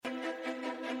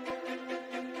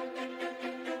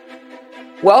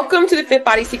Welcome to the Fit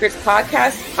Body Secrets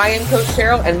podcast. I am Coach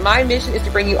Cheryl, and my mission is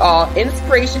to bring you all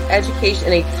inspiration,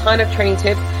 education, and a ton of training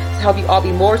tips to help you all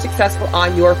be more successful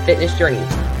on your fitness journey.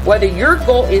 Whether your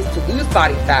goal is to lose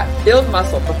body fat, build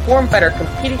muscle, perform better,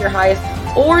 compete at your highest,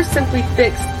 or simply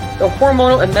fix the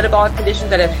hormonal and metabolic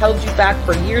conditions that have held you back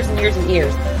for years and years and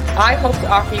years, I hope to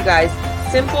offer you guys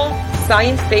simple,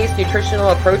 science-based nutritional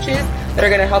approaches that are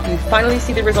going to help you finally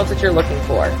see the results that you're looking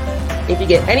for. If you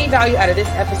get any value out of this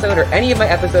episode or any of my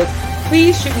episodes,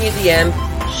 please shoot me a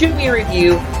DM, shoot me a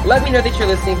review, let me know that you're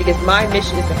listening, because my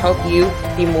mission is to help you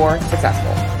be more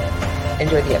successful.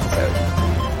 Enjoy the episode.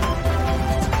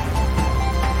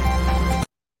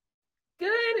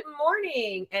 Good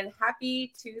morning and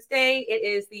happy Tuesday. It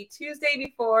is the Tuesday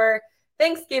before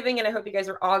Thanksgiving, and I hope you guys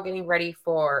are all getting ready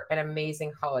for an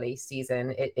amazing holiday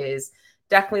season. It is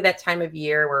definitely that time of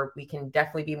year where we can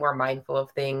definitely be more mindful of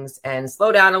things and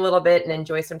slow down a little bit and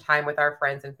enjoy some time with our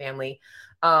friends and family.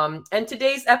 And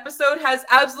today's episode has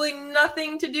absolutely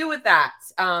nothing to do with that.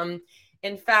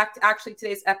 In fact, actually,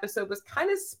 today's episode was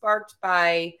kind of sparked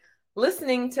by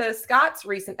listening to Scott's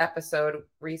recent episode,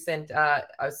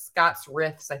 Scott's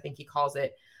Riffs, I think he calls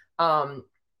it. And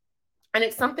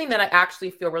it's something that I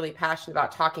actually feel really passionate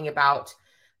about talking about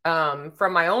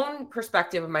from my own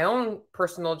perspective, my own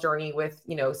personal journey with,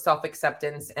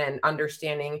 self-acceptance and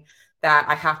understanding that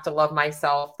I have to love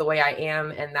myself the way I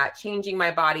am, and that changing my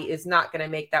body is not going to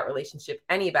make that relationship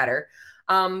any better.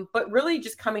 But really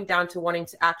just coming down to wanting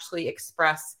to actually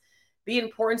express the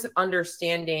importance of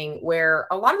understanding where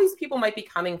a lot of these people might be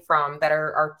coming from that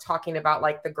are talking about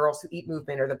like the Girls Who Eat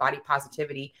movement or the body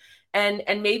positivity, and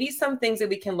maybe some things that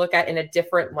we can look at in a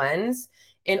different lens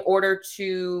in order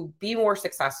to be more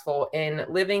successful in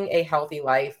living a healthy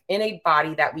life in a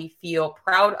body that we feel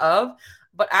proud of,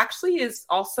 but actually is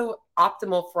also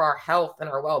optimal for our health and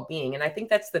our well-being. And I think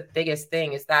that's the biggest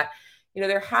thing, is that,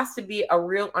 there has to be a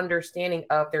real understanding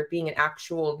of there being an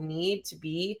actual need to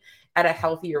be at a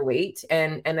healthier weight,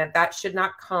 and that should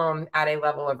not come at a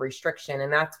level of restriction.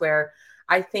 And that's where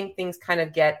I think things kind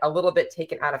of get a little bit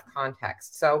taken out of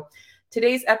context. So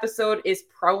today's episode is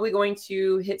probably going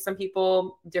to hit some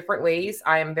people different ways.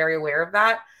 I am very aware of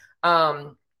that.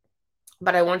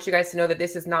 But I want you guys to know that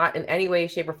this is not in any way,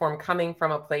 shape, or form coming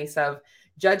from a place of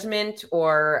judgment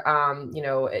or,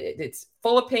 it's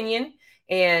full opinion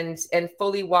and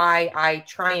fully why I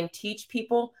try and teach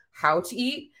people how to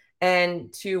eat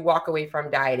and to walk away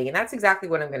from dieting. And that's exactly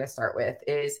what I'm going to start with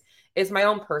is my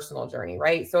own personal journey,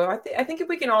 right? So I think if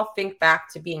we can all think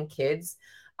back to being kids,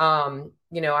 I'm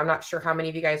not sure how many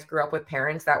of you guys grew up with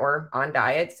parents that were on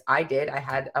diets. I did. I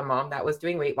had a mom that was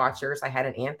doing Weight Watchers. I had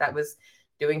an aunt that was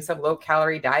doing some low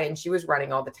calorie diet, and she was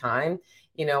running all the time.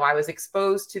 I was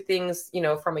exposed to things,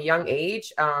 from a young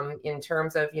age, in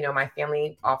terms of, my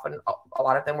family, often a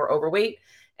lot of them were overweight.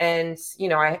 And,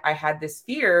 I had this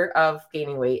fear of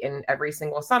gaining weight. And every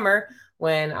single summer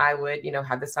when I would,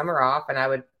 have the summer off, and I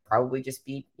would probably just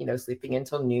be, sleeping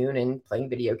until noon and playing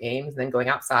video games and then going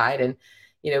outside, and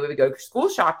we would go school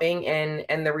shopping,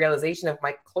 and the realization of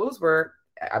my clothes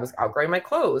I was outgrowing my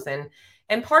clothes.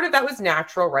 And part of that was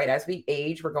natural, right? As we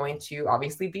age, we're going to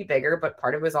obviously be bigger, but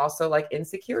part of it was also like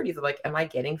insecurities of like, am I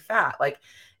getting fat? Like,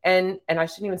 and I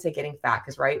shouldn't even say getting fat,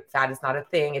 because right, fat is not a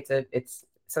thing. It's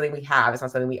something we have. It's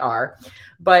not something we are.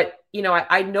 But,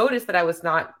 I noticed that I was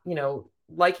not,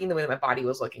 liking the way that my body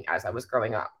was looking as I was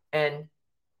growing up. And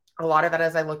a lot of that,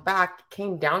 as I look back,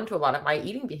 came down to a lot of my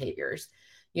eating behaviors.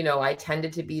 I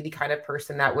tended to be the kind of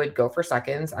person that would go for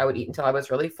seconds. I would eat until I was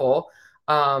really full.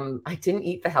 I didn't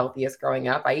eat the healthiest growing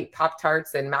up. I ate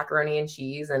Pop-Tarts and macaroni and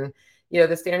cheese and,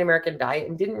 the standard American diet,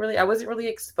 and I wasn't really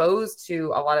exposed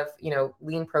to a lot of,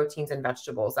 lean proteins and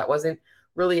vegetables. That wasn't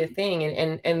really a thing.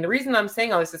 And the reason I'm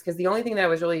saying all this is because the only thing that I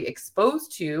was really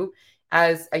exposed to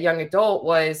as a young adult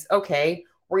was, okay,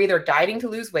 we're either dieting to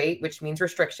lose weight, which means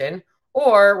restriction,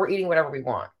 or we're eating whatever we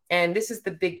want. And this is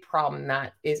the big problem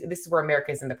this is where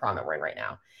America is in the problem that we're in right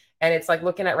now. And it's like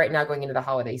looking at right now going into the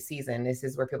holiday season. This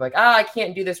is where people are like, I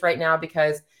can't do this right now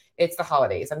because it's the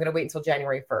holidays. I'm going to wait until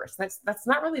January 1st. That's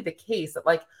not really the case.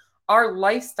 Like, our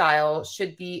lifestyle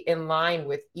should be in line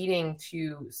with eating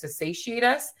to satiate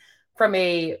us from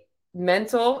a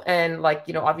mental and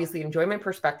obviously enjoyment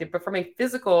perspective, but from a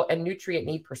physical and nutrient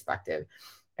need perspective.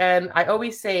 And I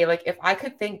always say, like, if I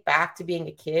could think back to being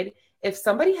a kid, if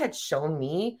somebody had shown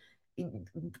me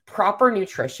proper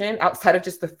nutrition outside of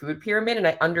just the food pyramid, and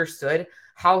I understood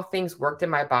how things worked in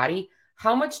my body,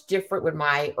 how much different would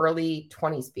my early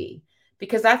 20s be?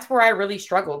 Because that's where I really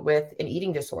struggled with an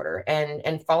eating disorder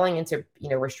and falling into,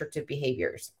 restrictive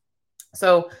behaviors.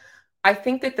 So I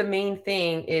think that the main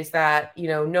thing is that,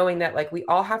 knowing that like we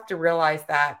all have to realize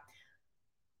that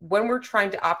when we're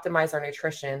trying to optimize our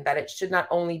nutrition, that it should not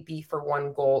only be for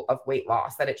one goal of weight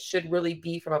loss, that it should really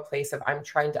be from a place of I'm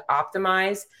trying to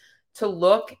optimize to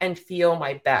look and feel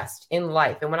my best in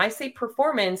life. And when I say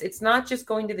performance, it's not just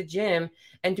going to the gym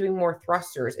and doing more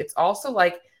thrusters. It's also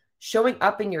like showing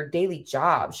up in your daily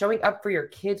job, showing up for your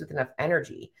kids with enough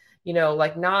energy,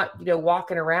 like not,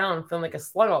 walking around feeling like a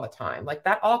slug all the time. Like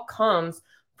that all comes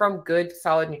from good,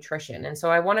 solid nutrition. And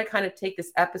so I want to kind of take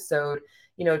this episode,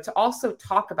 to also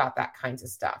talk about that kinds of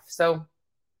stuff. So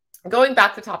going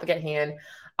back to the topic at hand,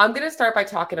 I'm going to start by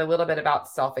talking a little bit about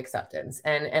self-acceptance.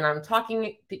 And I'm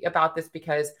talking about this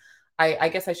because I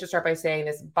guess I should start by saying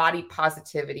this body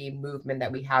positivity movement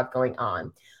that we have going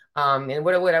on. And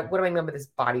what do I mean by this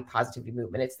body positivity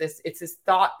movement? It's this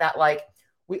thought that like,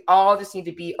 we all just need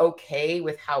to be okay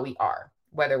with how we are,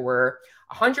 whether we're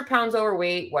 100 pounds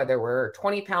overweight, whether we're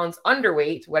 20 pounds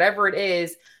underweight, whatever it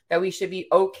is, that we should be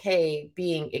okay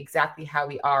being exactly how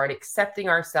we are and accepting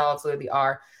ourselves the way we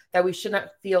are, that we should not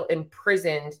feel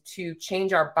imprisoned to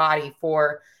change our body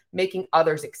for making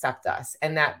others accept us,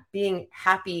 and that being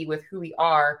happy with who we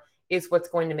are is what's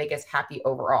going to make us happy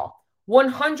overall.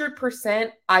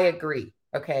 100% I agree,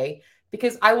 okay?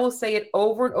 Because I will say it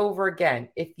over and over again.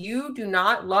 If you do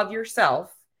not love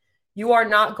yourself, you are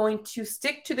not going to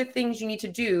stick to the things you need to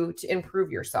do to improve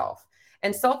yourself.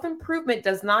 And self-improvement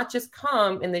does not just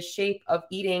come in the shape of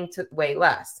eating to weigh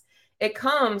less. It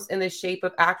comes in the shape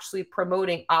of actually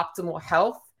promoting optimal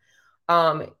health,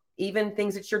 even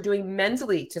things that you're doing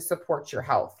mentally to support your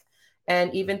health,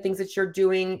 and even things that you're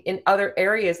doing in other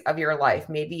areas of your life.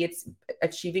 Maybe it's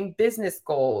achieving business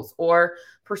goals or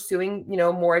pursuing,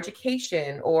 more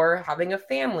education or having a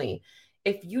family.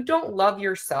 If you don't love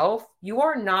yourself, you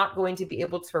are not going to be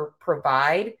able to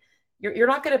provide. You're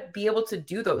not going to be able to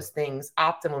do those things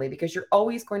optimally, because you're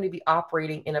always going to be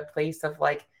operating in a place of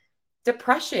like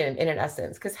depression in an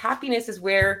essence, because happiness is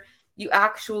where you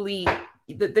actually,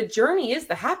 the journey is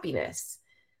the happiness.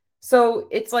 So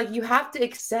it's like you have to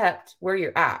accept where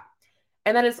you're at.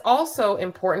 And that is also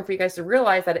important for you guys to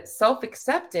realize that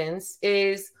self-acceptance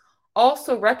is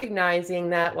also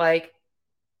recognizing that, like,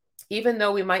 even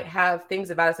though we might have things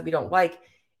about us that we don't like,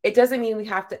 it doesn't mean we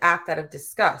have to act out of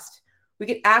disgust. We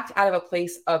could act out of a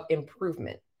place of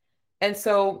improvement. And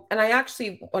I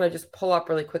actually want to just pull up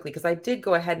really quickly, because I did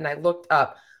go ahead and I looked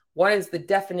up what is the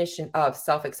definition of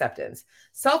self-acceptance.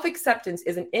 Self-acceptance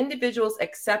is an individual's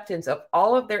acceptance of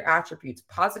all of their attributes,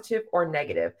 positive or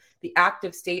negative, the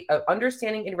active state of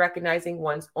understanding and recognizing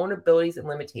one's own abilities and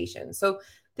limitations. So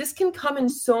this can come in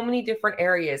so many different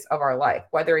areas of our life,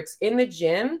 whether it's in the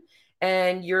gym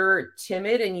and you're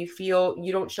timid and you feel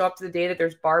you don't show up to the day that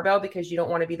there's barbell because you don't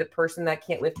want to be the person that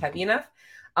can't lift heavy enough.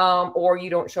 Or you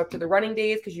don't show up to the running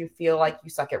days because you feel like you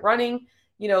suck at running.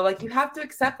 Like you have to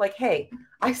accept like, hey,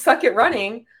 I suck at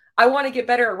running. I want to get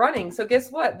better at running. So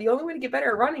guess what? The only way to get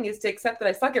better at running is to accept that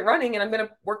I suck at running, and I'm going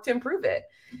to work to improve it.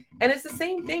 And it's the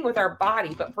same thing with our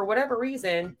body. But for whatever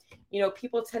reason,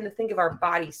 people tend to think of our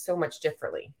body so much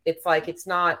differently. It's like, it's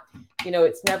not,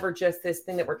 it's never just this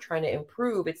thing that we're trying to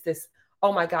improve. It's this,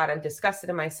 oh my God, I'm disgusted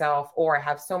in myself, or I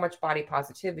have so much body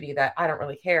positivity that I don't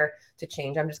really care to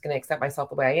change. I'm just going to accept myself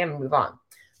the way I am and move on.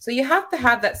 So you have to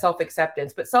have that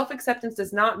self-acceptance, but self-acceptance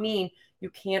does not mean you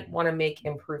can't want to make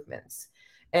improvements.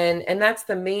 And that's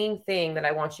the main thing that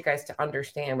I want you guys to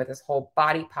understand with this whole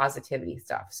body positivity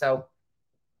stuff. So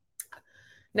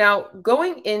now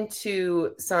going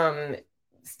into some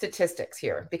statistics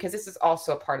here, because this is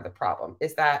also a part of the problem,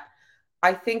 is that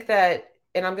I think that,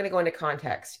 and I'm going to go into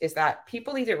context, is that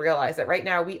people need to realize that right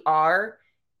now we are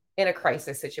in a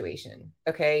crisis situation.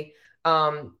 Okay.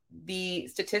 The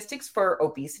statistics for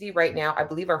obesity right now, I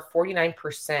believe, are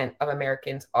 49% of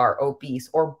Americans are obese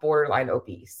or borderline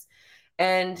obese.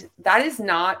 And that is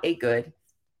not a good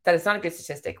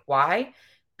statistic. Why?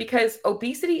 Because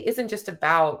obesity isn't just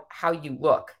about how you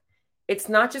look. It's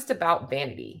not just about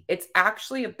vanity. It's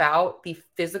actually about the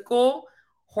physical,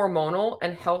 hormonal,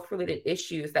 and health-related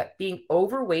issues that being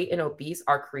overweight and obese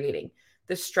are creating.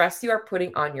 The stress you are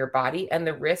putting on your body and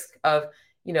the risk of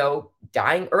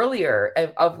dying earlier,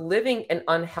 of living an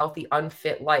unhealthy,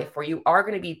 unfit life where you are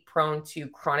going to be prone to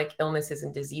chronic illnesses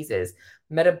and diseases,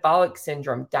 metabolic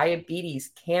syndrome,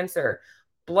 diabetes, cancer,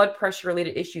 blood pressure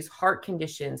related issues, heart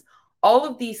conditions. All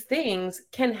of these things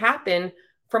can happen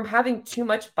from having too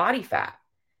much body fat.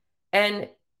 And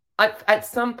at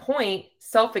some point,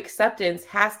 self-acceptance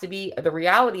has to be the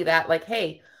reality that, like,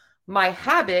 hey, my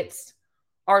habits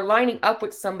are lining up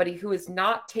with somebody who is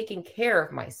not taking care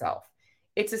of myself.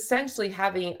 It's essentially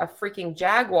having a freaking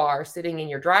Jaguar sitting in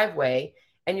your driveway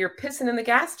and you're pissing in the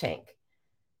gas tank.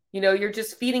 You're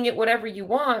just feeding it whatever you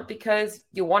want because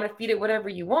you want to feed it whatever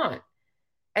you want.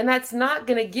 And that's not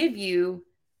going to give you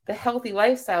the healthy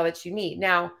lifestyle that you need.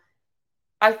 Now,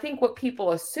 I think what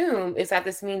people assume is that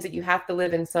this means that you have to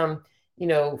live in some,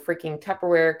 freaking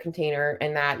Tupperware container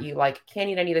and that you can't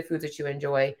eat any of the foods that you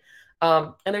enjoy.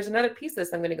 And there's another piece of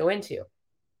this I'm going to go into,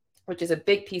 which is a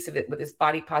big piece of it with this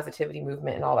body positivity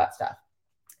movement and all that stuff,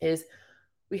 is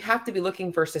we have to be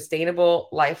looking for sustainable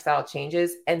lifestyle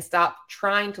changes and stop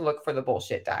trying to look for the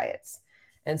bullshit diets.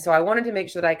 And so I wanted to make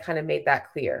sure that I kind of made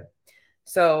that clear.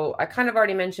 So I kind of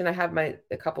already mentioned, I have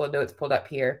a couple of notes pulled up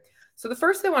here. So the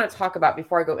first thing I want to talk about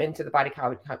before I go into the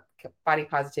body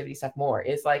positivity stuff more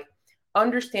is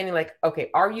understanding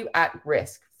okay, are you at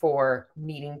risk for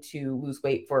needing to lose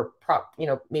weight for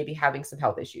maybe having some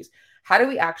health issues? How do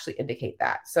we actually indicate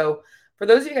that? So for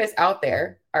those of you guys out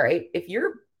there, all right, if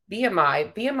your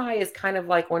BMI is kind of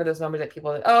like one of those numbers that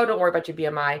people are oh, don't worry about your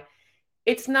BMI.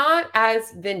 It's not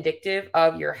as vindictive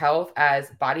of your health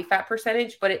as body fat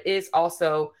percentage, but it is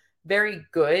also very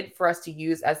good for us to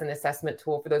use as an assessment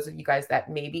tool for those of you guys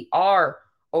that maybe are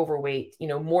overweight,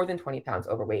 more than 20 pounds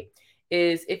overweight,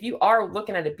 is if you are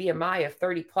looking at a BMI of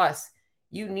 30 plus,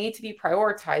 you need to be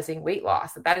prioritizing weight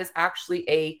loss. That is actually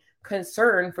a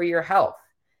concern for your health.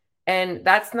 And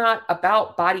that's not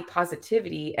about body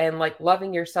positivity and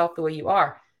loving yourself the way you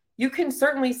are. You can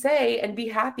certainly say and be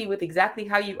happy with exactly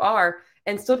how you are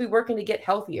and still be working to get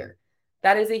healthier.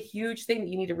 That is a huge thing that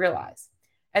you need to realize.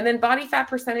 And then body fat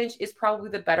percentage is probably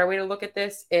the better way to look at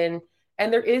this. And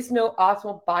there is no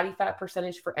optimal body fat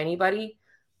percentage for anybody.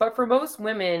 But for most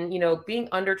women, being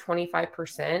under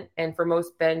 25% and for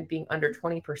most men being under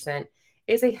 20%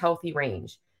 is a healthy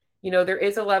range. There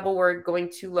is a level where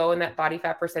going too low in that body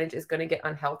fat percentage is going to get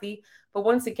unhealthy. But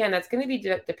once again, that's going to be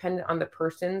dependent on the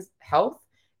person's health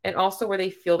and also where they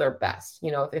feel their best.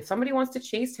 If somebody wants to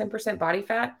chase 10% body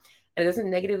fat and it doesn't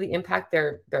negatively impact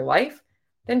their life,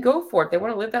 then go for it. They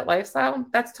want to live that lifestyle.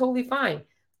 That's totally fine.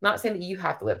 Not saying that you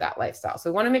have to live that lifestyle.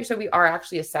 So we want to make sure we are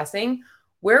actually assessing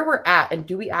where we're at and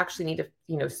do we actually need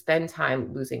to, spend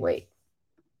time losing weight.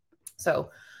 So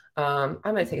I'm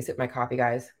going to take a sip of my coffee,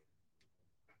 guys.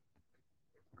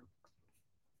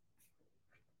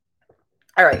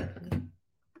 All right.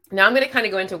 Now I'm going to kind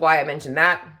of go into why I mentioned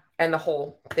that and the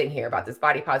whole thing here about this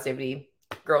body positivity,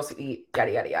 girls who eat,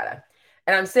 yada, yada, yada.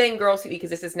 And I'm saying girls who eat because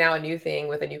this is now a new thing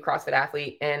with a new CrossFit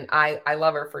athlete. And I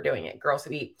love her for doing it, girls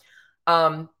who eat.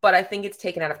 But I think it's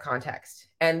taken out of context.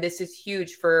 And this is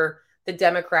huge for the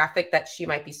demographic that she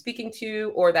might be speaking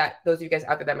to, or that those of you guys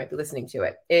out there that might be listening to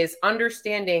it, is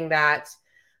understanding that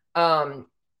the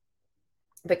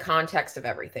context of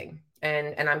everything.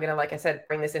 And I'm going to, like I said,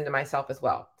 bring this into myself as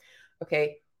well.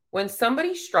 Okay. When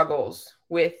somebody struggles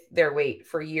with their weight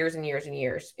for years and years and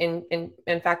years, in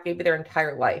fact, maybe their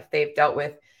entire life, they've dealt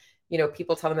with,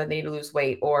 people telling them that they need to lose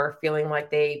weight or feeling like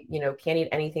they, can't eat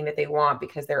anything that they want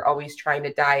because they're always trying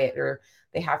to diet or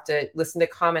they have to listen to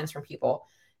comments from people.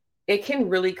 It can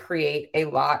really create a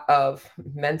lot of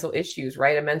mental issues,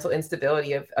 right? A mental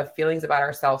instability of feelings about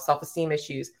ourselves, self-esteem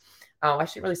issues. I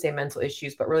shouldn't really say mental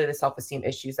issues, but really the self-esteem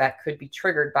issues that could be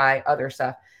triggered by other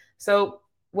stuff. So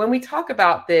when we talk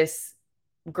about this,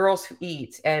 girls who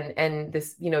eat and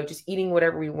this, just eating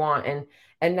whatever we want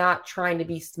and not trying to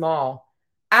be small,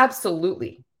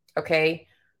 absolutely. Okay.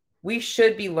 We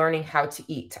should be learning how to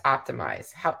eat to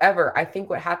optimize. However, I think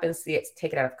what happens to get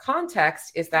taken out of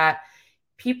context is that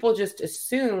people just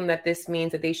assume that this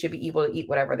means that they should be able to eat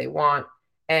whatever they want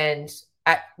and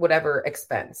at whatever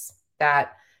expense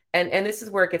that, and this is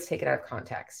where it gets taken out of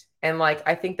context. And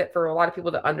I think that for a lot of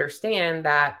people to understand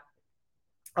that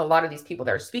a lot of these people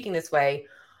that are speaking this way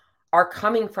are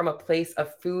coming from a place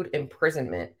of food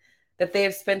imprisonment, that they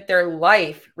have spent their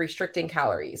life restricting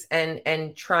calories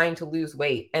and trying to lose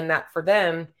weight. And that for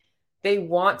them, they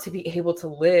want to be able to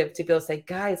live, to be able to say,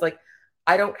 guys,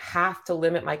 I don't have to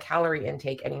limit my calorie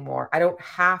intake anymore. I don't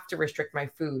have to restrict my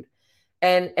food.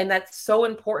 And that's so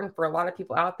important for a lot of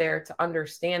people out there to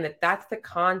understand that that's the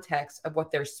context of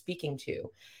what they're speaking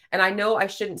to. And I know I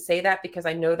shouldn't say that because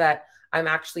I know that I'm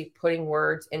actually putting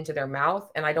words into their mouth,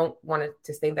 and I don't want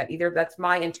to say that either. That's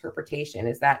my interpretation,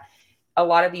 is that a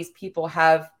lot of these people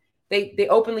they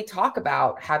openly talk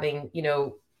about having,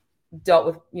 dealt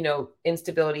with,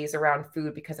 instabilities around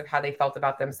food because of how they felt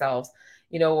about themselves,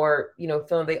 or,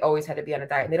 feeling they always had to be on a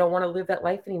diet and they don't want to live that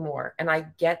life anymore. And I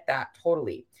get that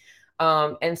totally.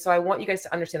 And so I want you guys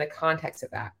to understand the context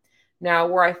of that. Now,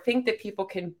 where I think that people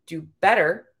can do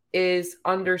better is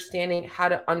understanding how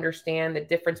to understand the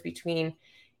difference between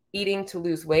eating to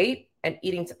lose weight and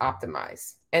eating to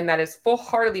optimize. And that is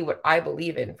full-heartedly what I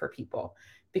believe in for people,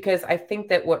 because I think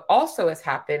that what also has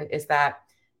happened is that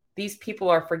these people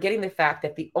are forgetting the fact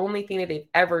that the only thing that they've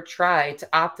ever tried to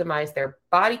optimize their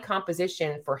body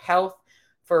composition for health,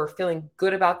 for feeling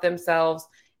good about themselves,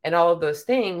 and all of those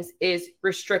things is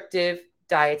restrictive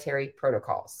dietary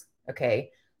protocols.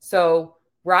 Okay. So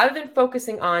rather than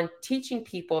focusing on teaching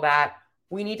people that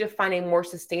we need to find a more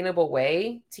sustainable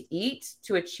way to eat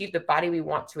to achieve the body we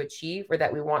want to achieve or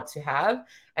that we want to have,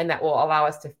 and that will allow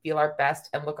us to feel our best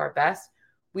and look our best,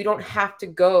 we don't have to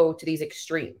go to these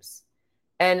extremes.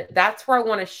 And that's where I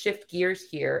want to shift gears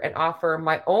here and offer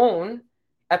my own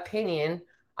opinion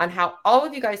on how all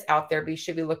of you guys out there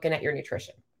should be looking at your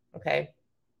nutrition. Okay.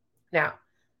 Now,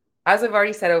 as I've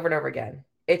already said over and over again,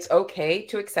 it's okay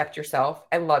to accept yourself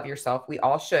and love yourself. We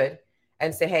all should,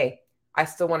 and say, hey, I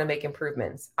still want to make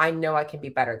improvements. I know I can be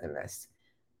better than this.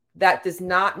 That does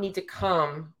not need to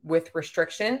come with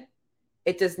restriction.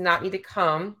 It does not need to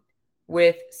come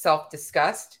with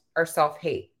self-disgust or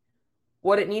self-hate.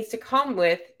 What it needs to come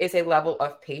with is a level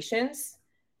of patience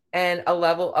and a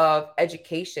level of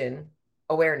education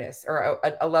awareness, or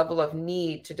a level of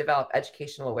need to develop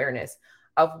educational awareness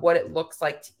of what it looks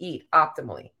like to eat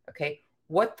optimally. Okay.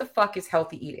 What the fuck is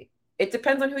healthy eating? It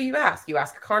depends on who you ask. You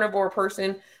ask a carnivore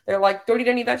person, they're like, don't eat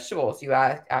any vegetables. You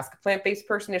ask a plant-based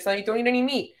person, they're saying, don't eat any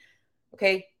meat.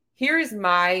 Okay. Here is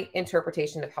my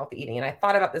interpretation of healthy eating. And I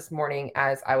thought about this morning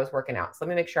as I was working out. So let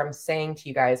me make sure I'm saying to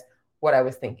you guys what I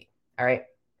was thinking. All right.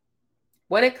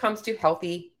 When it comes to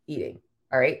healthy eating,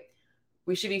 all right,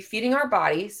 we should be feeding our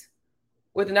bodies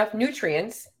with enough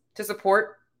nutrients to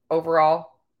support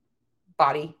overall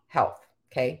body health.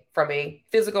 Okay. From a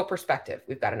physical perspective,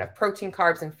 we've got enough protein,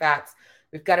 carbs, and fats.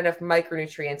 We've got enough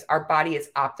micronutrients. Our body is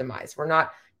optimized. We're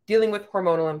not dealing with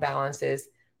hormonal imbalances.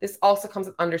 This also comes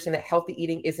with understanding that healthy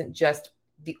eating isn't just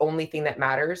the only thing that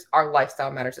matters. Our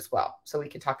lifestyle matters as well. So we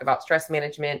can talk about stress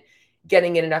management,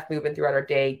 getting in enough movement throughout our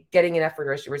day, getting enough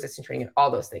resistance training, and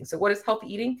all those things. So what is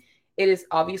healthy eating? It is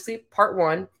obviously part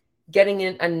one, getting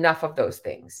in enough of those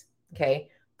things. Okay.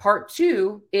 Part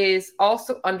two is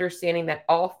also understanding that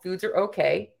all foods are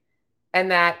okay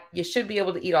and that you should be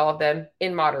able to eat all of them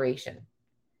in moderation.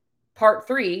 Part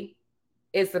three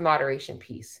is the moderation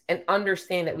piece, and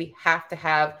understand that we have to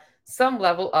have some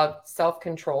level of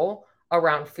self-control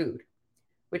around food,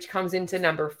 which comes into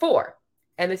number four.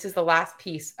 And this is the last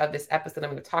piece of this episode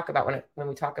I'm going to talk about when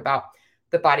we talk about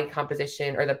the body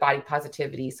composition or the body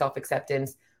positivity,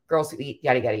 self-acceptance, girls who eat,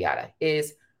 yada, yada, yada,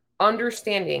 is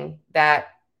understanding that,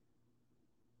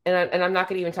 and I'm not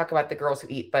going to even talk about the girls who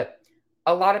eat, but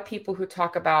a lot of people who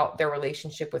talk about their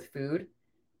relationship with food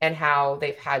and how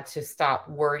they've had to stop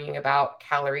worrying about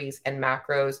calories and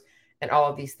macros and all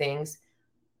of these things,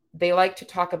 they like to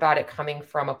talk about it coming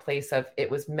from a place of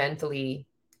it was mentally,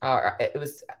 I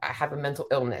have a mental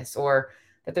illness, or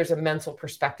that there's a mental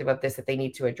perspective of this that they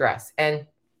need to address. And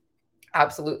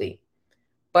absolutely.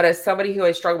 But as somebody who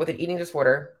has struggled with an eating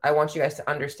disorder, I want you guys to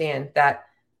understand that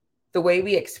the way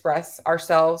we express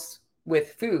ourselves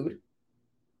with food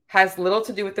has little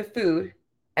to do with the food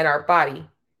and our body,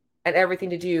 and everything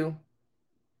to do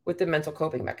with the mental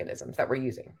coping mechanisms that we're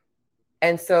using.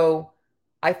 And so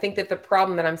I think that the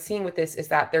problem that I'm seeing with this is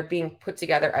that they're being put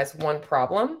together as one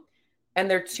problem, and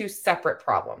they're two separate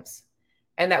problems.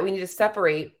 And that we need to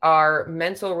separate our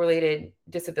mental related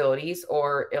disabilities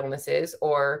or illnesses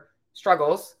or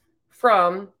struggles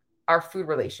from our food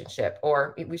relationship,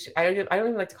 or I don't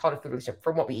even like to call it a food relationship,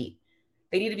 from what we eat.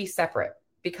 They need to be separate,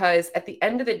 because at the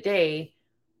end of the day,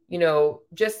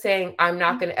 just saying I'm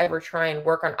not going to ever try and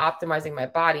work on optimizing my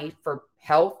body for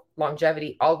health,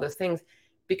 longevity, all those things,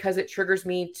 because it triggers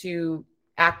me to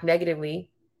act negatively,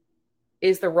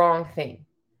 is the wrong thing.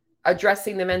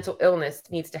 Addressing the mental illness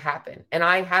needs to happen. And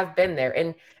I have been there.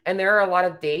 And there are a lot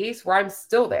of days where I'm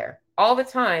still there all the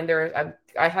time.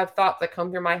 I have thoughts that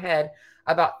come through my head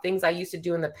about things I used to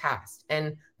do in the past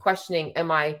and questioning,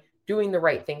 am I doing the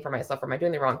right thing for myself? Or am I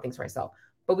doing the wrong things for myself?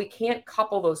 But we can't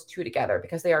couple those two together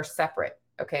because they are separate.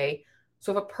 Okay.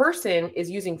 So if a person is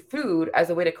using food as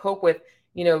a way to cope with,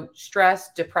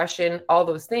 stress, depression, all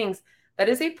those things, that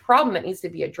is a problem that needs to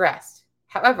be addressed.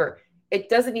 However, it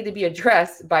doesn't need to be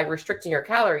addressed by restricting your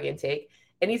calorie intake.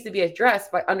 It needs to be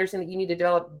addressed by understanding that you need to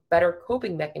develop better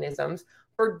coping mechanisms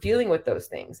for dealing with those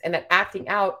things, and that acting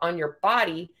out on your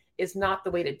body is not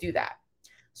the way to do that.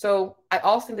 So I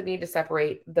also think that we need to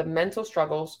separate the mental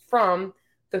struggles from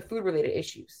the food related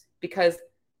issues, because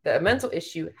the mental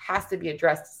issue has to be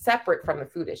addressed separate from the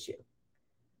food issue.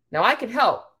 Now, I can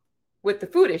help with the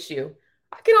food issue.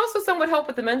 I can also somewhat help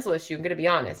with the mental issue, I'm going to be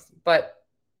honest, but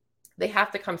they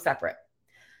have to come separate.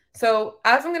 So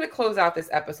as I'm going to close out this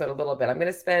episode a little bit, I'm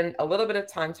going to spend a little bit of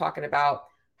time talking about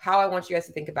how I want you guys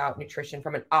to think about nutrition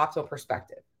from an optimal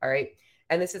perspective. All right.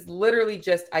 And this is literally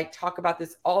just, I talk about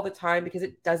this all the time because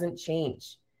it doesn't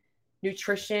change.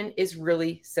 Nutrition is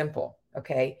really simple,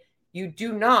 okay? You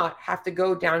do not have to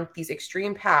go down these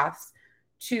extreme paths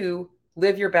to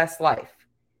live your best life.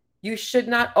 You should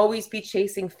not always be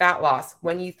chasing fat loss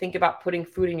when you think about putting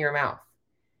food in your mouth.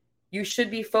 You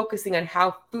should be focusing on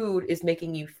how food is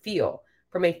making you feel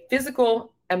from a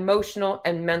physical, emotional,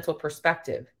 and mental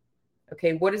perspective.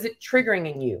 Okay, what is it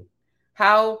triggering in you?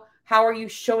 How are you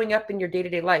showing up in your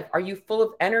day-to-day life? Are you full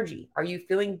of energy? Are you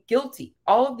feeling guilty?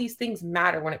 All of these things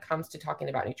matter when it comes to talking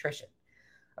about nutrition.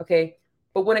 Okay,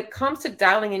 but when it comes to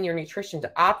dialing in your nutrition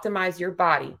to optimize your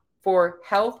body for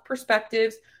health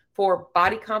perspectives, for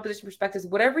body composition perspectives,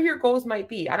 whatever your goals might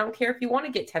be, I don't care if you want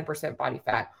to get 10% body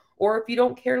fat or if you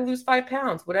don't care to lose 5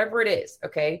 pounds, whatever it is,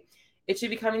 okay? It should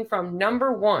be coming from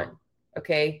number one,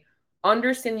 okay?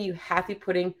 Understanding you have to be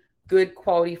putting good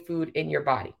quality food in your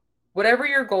body. Whatever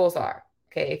your goals are,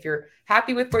 okay? If you're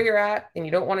happy with where you're at and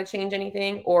you don't want to change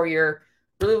anything, or you're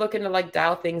really looking to like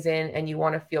dial things in and you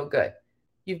want to feel good,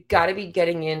 you've got to be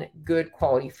getting in good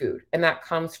quality food. And that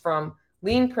comes from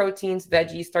lean proteins,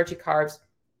 veggies, starchy carbs,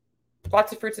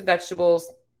 lots of fruits and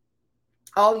vegetables,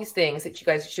 all these things that you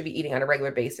guys should be eating on a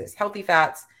regular basis, healthy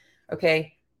fats,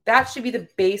 okay? That should be the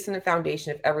base and the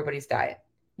foundation of everybody's diet.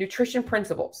 Nutrition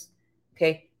principles,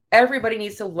 okay? Everybody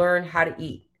needs to learn how to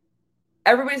eat.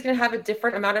 Everybody's going to have a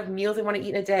different amount of meals they want to eat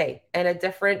in a day and a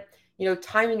different,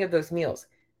 timing of those meals.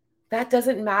 That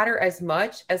doesn't matter as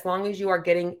much as long as you are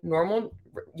getting normal,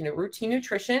 routine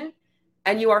nutrition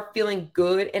and you are feeling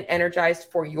good and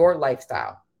energized for your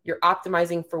lifestyle. You're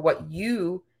optimizing for what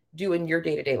you do in your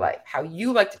day-to-day life, how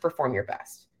you like to perform your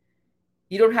best.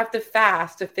 You don't have to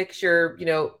fast to fix your,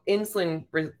 insulin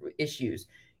issues.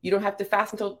 You don't have to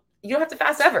fast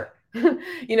ever.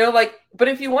 But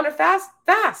if you want to fast.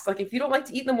 Like if you don't like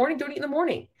to eat in the morning, don't eat in the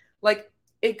morning. Like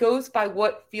it goes by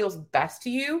what feels best to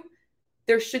you.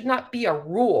 There should not be a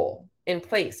rule in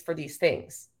place for these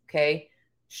things. Okay.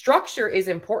 Structure is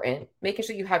important, making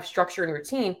sure you have structure and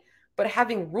routine, but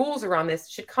having rules around this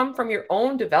should come from your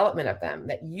own development of them,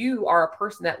 that you are a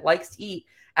person that likes to eat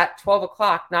at 12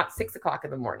 o'clock, not 6 o'clock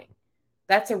in the morning.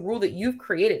 That's a rule that you've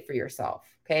created for yourself.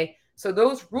 Okay. So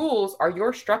those rules are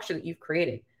your structure that you've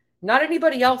created. Not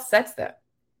anybody else sets them.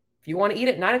 If you want to eat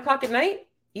at 9 o'clock at night,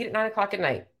 eat at 9 o'clock at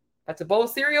night. That's a bowl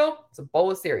of cereal. It's a bowl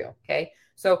of cereal. Okay.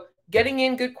 So getting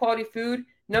in good quality food.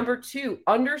 Number 2,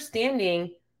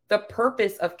 understanding the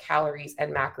purpose of calories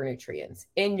and macronutrients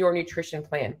in your nutrition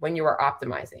plan when you are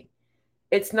optimizing.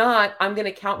 It's not, I'm going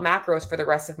to count macros for the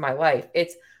rest of my life.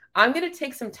 It's, I'm going to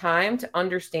take some time to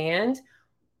understand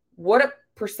what a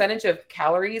percentage of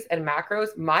calories and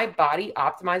macros my body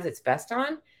optimizes its best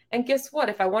on. And guess what?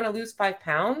 If I want to lose 5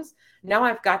 pounds, now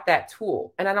I've got that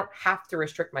tool and I don't have to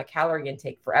restrict my calorie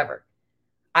intake forever.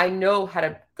 I know how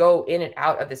to go in and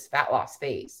out of this fat loss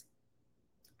phase.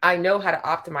 I know how to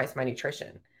optimize my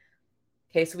nutrition.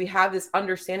 Okay, so we have this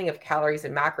understanding of calories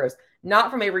and macros, not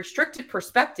from a restricted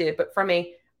perspective, but from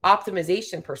a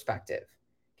optimization perspective.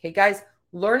 Okay, guys,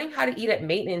 learning how to eat at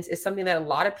maintenance is something that a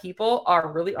lot of people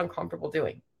are really uncomfortable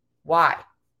doing. Why?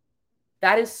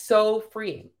 That is so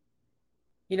freeing.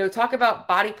 Talk about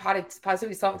body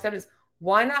positivity, self-acceptance.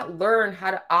 Why not learn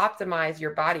how to optimize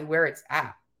your body where it's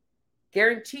at?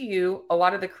 Guarantee you a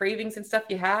lot of the cravings and stuff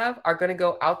you have are going to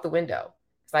go out the window.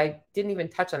 So I didn't even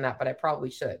touch on that, but I probably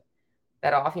should.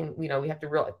 That often, we have to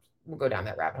realize we'll go down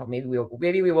that rabbit hole. Maybe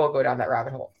we will go down that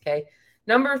rabbit hole. Okay.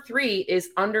 Number 3 is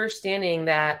understanding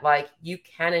that you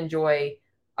can enjoy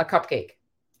a cupcake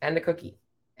and a cookie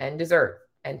and dessert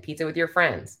and pizza with your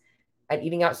friends and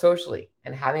eating out socially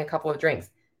and having a couple of drinks.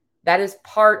 That is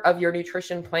part of your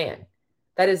nutrition plan.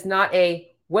 That is not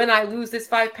when I lose this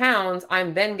 5 pounds,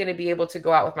 I'm then going to be able to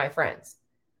go out with my friends.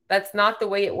 That's not the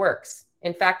way it works.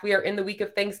 In fact, we are in the week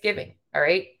of Thanksgiving. All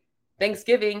right.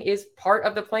 Thanksgiving is part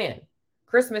of the plan.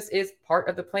 Christmas is part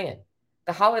of the plan.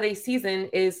 The holiday season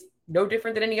is no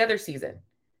different than any other season,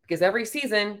 because every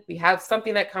season we have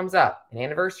something that comes up, an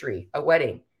anniversary, a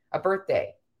wedding, a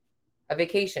birthday, a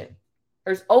vacation.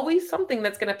 There's always something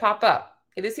that's going to pop up.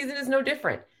 Okay, this season is no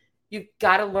different. You've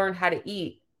got to learn how to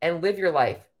eat and live your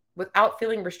life without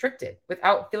feeling restricted,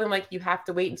 without feeling like you have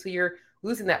to wait until you're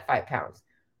losing that 5 pounds.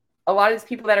 A lot of these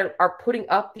people that are putting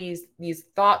up these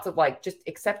thoughts of just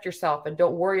accept yourself and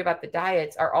don't worry about the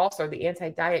diets are also the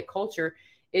anti-diet culture,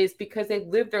 is because they've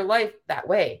lived their life that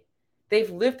way. They've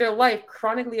lived their life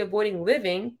chronically avoiding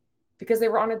living because they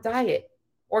were on a diet,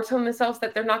 or telling themselves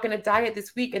that they're not going to diet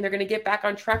this week and they're going to get back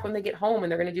on track when they get home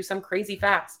and they're going to do some crazy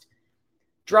fast.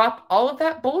 Drop all of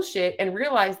that bullshit and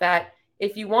realize that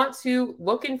if you want to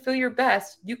look and feel your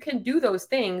best, you can do those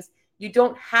things. You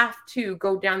don't have to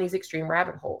go down these extreme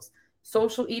rabbit holes.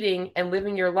 Social eating and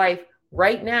living your life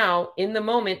right now in the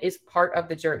moment is part of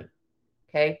the journey.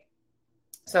 Okay.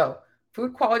 So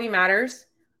food quality matters,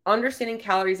 understanding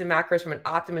calories and macros from an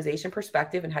optimization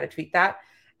perspective and how to tweak that.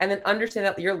 And then understand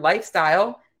that your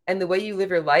lifestyle and the way you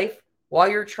live your life while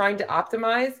you're trying to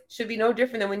optimize should be no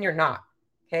different than when you're not.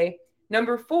 Okay.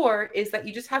 Number 4 is that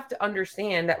you just have to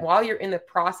understand that while you're in the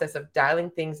process of dialing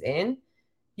things in,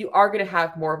 you are going to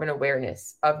have more of an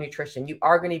awareness of nutrition. You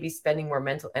are going to be spending more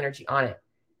mental energy on it.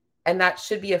 And that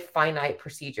should be a finite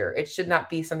procedure. It should not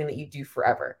be something that you do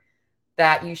forever.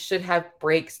 That you should have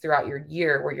breaks throughout your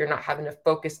year where you're not having to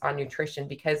focus on nutrition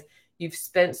because you've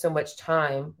spent so much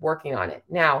time working on it.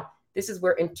 Now, this is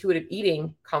where intuitive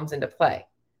eating comes into play.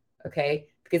 Okay.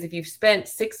 Because if you've spent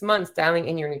 6 months dialing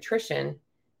in your nutrition,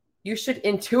 you should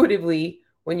intuitively,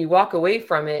 when you walk away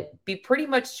from it, be pretty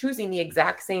much choosing the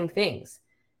exact same things.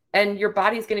 And your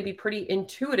body's going to be pretty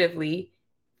intuitively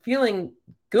feeling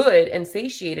good and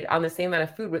satiated on the same amount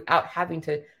of food without having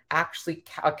to actually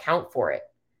account for it.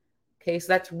 Okay, so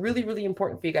that's really, really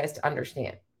important for you guys to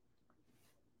understand.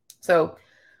 So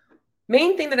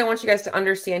main thing that I want you guys to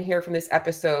understand here from this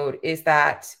episode is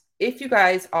that if you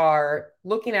guys are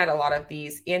looking at a lot of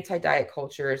these anti-diet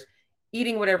cultures,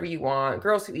 eating whatever you want,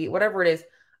 girls who eat, whatever it is,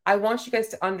 I want you guys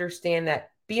to understand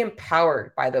that, be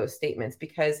empowered by those statements,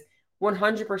 because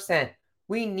 100%,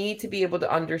 we need to be able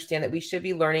to understand that we should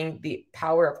be learning the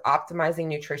power of optimizing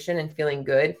nutrition and feeling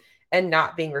good and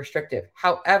not being restrictive.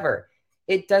 However,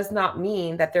 it does not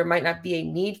mean that there might not be a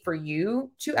need for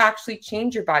you to actually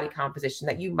change your body composition,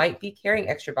 that you might be carrying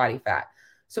extra body fat.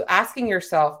 So asking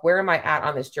yourself, where am I at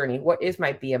on this journey? What is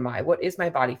my BMI? What is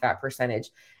my body fat percentage?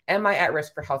 Am I at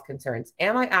risk for health concerns?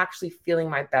 Am I actually feeling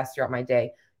my best throughout my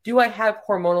day? Do I have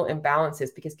hormonal imbalances?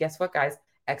 Because guess what, guys?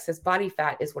 Excess body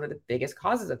fat is one of the biggest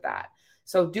causes of that.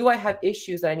 So do I have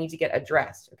issues that I need to get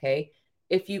addressed? Okay.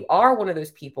 If you are one of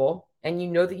those people and you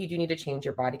know that you do need to change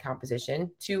your body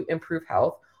composition to improve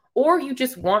health, or you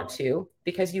just want to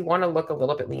because you want to look a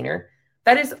little bit leaner,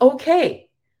 that is okay.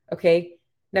 Okay.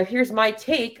 Now here's my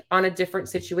take on a different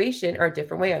situation or a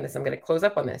different way on this. I'm going to close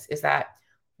up on this, is that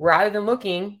rather than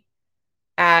looking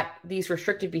at these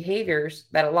restrictive behaviors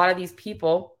that a lot of these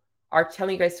people are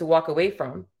telling you guys to walk away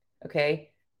from, okay,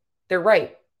 they're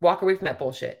right. Walk away from that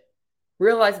bullshit.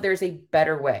 Realize there's a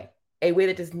better way, a way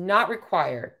that does not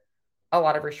require a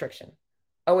lot of restriction,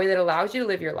 a way that allows you to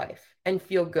live your life and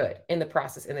feel good in the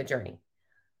process, in the journey,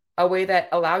 a way that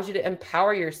allows you to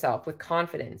empower yourself with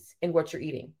confidence in what you're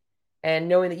eating and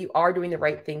knowing that you are doing the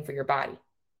right thing for your body,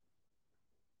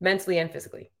 mentally and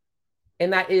physically.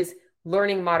 And that is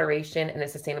learning moderation and a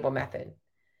sustainable method.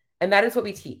 And that is what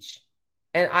we teach.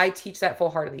 And I teach that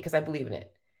full-heartedly because I believe in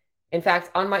it. In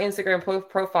fact, on my Instagram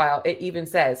profile, it even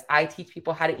says, I teach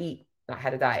people how to eat, not how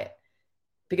to diet,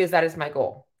 because that is my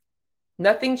goal.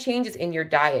 Nothing changes in your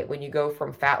diet when you go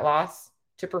from fat loss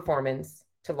to performance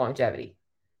to longevity.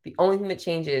 The only thing that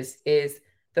changes is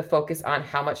the focus on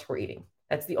how much we're eating.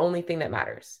 That's the only thing that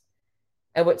matters.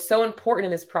 And what's so important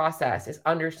in this process is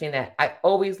understand that I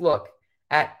always look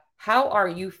at how are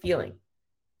you feeling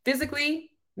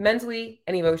physically, mentally,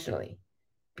 and emotionally,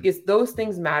 because those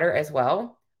things matter as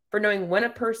well for knowing when a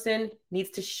person needs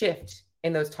to shift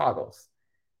in those toggles.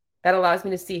 That allows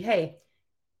me to see, hey,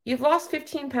 you've lost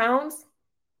 15 pounds.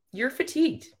 You're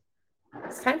fatigued.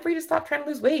 It's time for you to stop trying to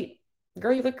lose weight.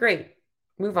 Girl, you look great.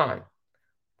 Move on.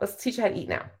 Let's teach you how to eat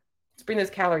now. Let's bring those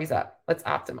calories up. Let's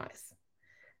optimize.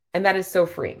 And that is so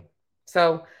freeing.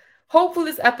 So hopefully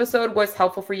this episode was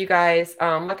helpful for you guys.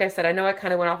 Like I said, I know I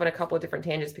kind of went off on a couple of different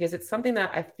tangents because it's something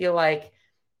that I feel like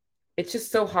it's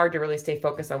just so hard to really stay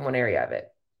focused on one area of it.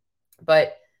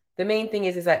 But the main thing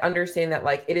is I understand that,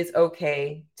 like, it is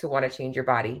okay to want to change your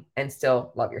body and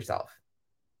still love yourself.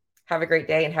 Have a great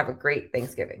day and have a great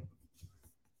Thanksgiving.